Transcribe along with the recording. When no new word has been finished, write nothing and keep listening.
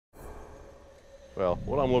Well,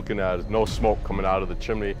 what I'm looking at is no smoke coming out of the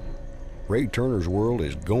chimney. Ray Turner's world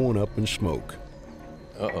is going up in smoke.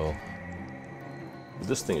 Uh-oh.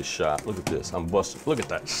 This thing is shot. Look at this. I'm busted. Look at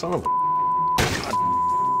that. Son of a...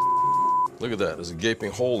 Look at that. There's a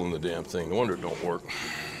gaping hole in the damn thing. No wonder it don't work.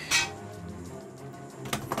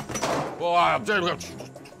 Well,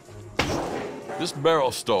 this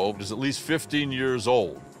barrel stove is at least 15 years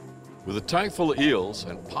old. With a tank full of eels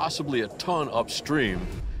and possibly a ton upstream,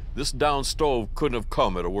 this down stove couldn't have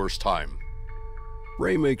come at a worse time.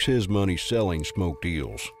 Ray makes his money selling smoked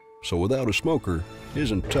eels, so without a smoker,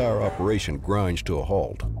 his entire operation grinds to a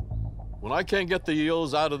halt. When I can't get the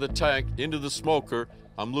eels out of the tank into the smoker,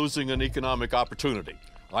 I'm losing an economic opportunity.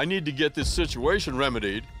 I need to get this situation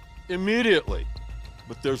remedied immediately.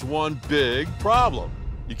 But there's one big problem.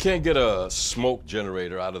 You can't get a smoke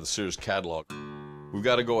generator out of the Sears catalog. We've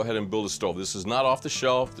got to go ahead and build a stove. This is not off the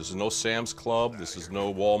shelf. This is no Sam's Club. This is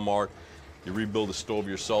no Walmart. You rebuild the stove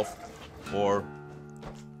yourself, or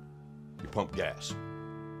you pump gas.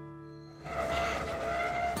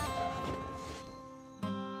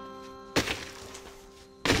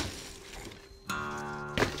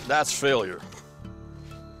 That's failure.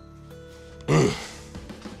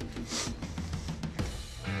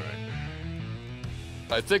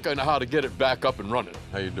 I think I know how to get it back up and running.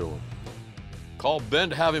 How you doing? Call Ben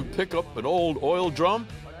to have him pick up an old oil drum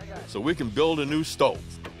so we can build a new stove.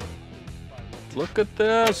 Look at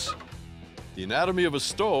this. The anatomy of a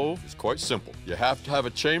stove is quite simple. You have to have a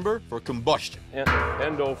chamber for combustion.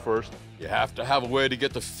 Endo first. You have to have a way to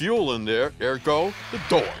get the fuel in there, ergo, the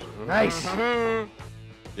door. Nice.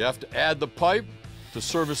 You have to add the pipe to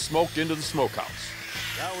service smoke into the smokehouse.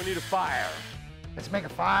 Now we need a fire. Let's make a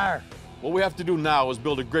fire. What we have to do now is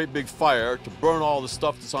build a great big fire to burn all the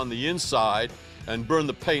stuff that's on the inside and burn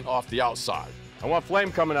the paint off the outside. I want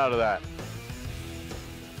flame coming out of that.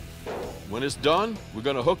 When it's done, we're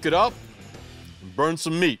gonna hook it up and burn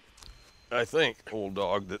some meat. I think, old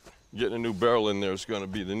dog, that getting a new barrel in there is gonna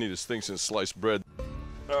be the neatest thing since sliced bread.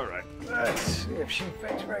 All right. Let's see if she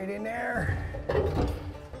fits right in there.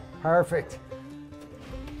 Perfect.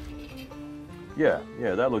 Yeah,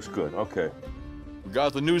 that looks good. Okay. We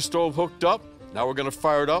got the new stove hooked up. Now we're gonna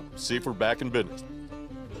fire it up, see if we're back in business.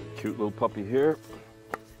 Cute little puppy here.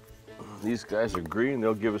 These guys are green.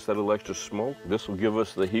 They'll give us that little extra smoke. This will give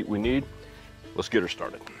us the heat we need. Let's get her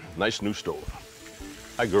started. Nice new stove.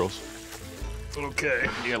 Hi, girls. Okay,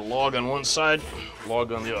 you got a log on one side,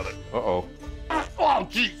 log on the other. Uh-oh. Oh,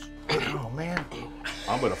 jeez. Oh, man.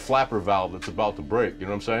 I'm at a flapper valve that's about to break. You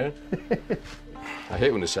know what I'm saying? I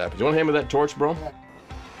hate when this happens. You want to hand me that torch, bro?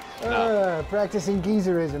 Practicing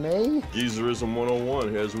geezerism, eh? Geezerism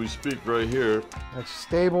 101 as we speak right here. That's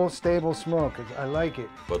stable smoke. I like it.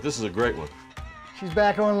 But this is a great one. She's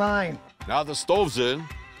back online. Now the stove's in,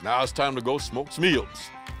 now it's time to go smoke some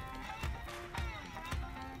eels.